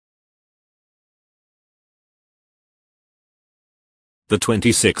The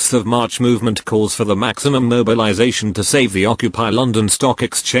 26th of March movement calls for the maximum mobilization to save the Occupy London Stock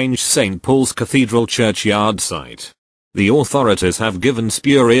Exchange St Paul's Cathedral churchyard site. The authorities have given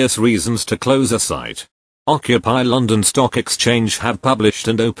spurious reasons to close a site. Occupy London Stock Exchange have published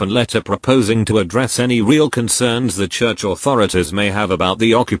an open letter proposing to address any real concerns the church authorities may have about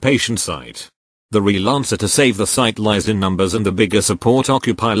the occupation site. The real answer to save the site lies in numbers, and the bigger support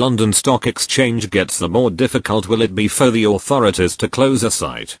Occupy London Stock Exchange gets, the more difficult will it be for the authorities to close a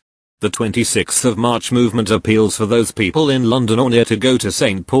site. The 26th of March movement appeals for those people in London or near to go to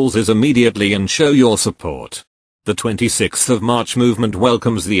St Paul's immediately and show your support. The 26th of March movement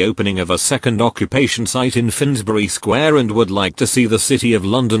welcomes the opening of a second occupation site in Finsbury Square and would like to see the City of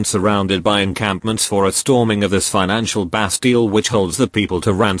London surrounded by encampments for a storming of this financial bastille which holds the people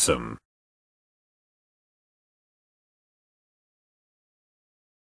to ransom.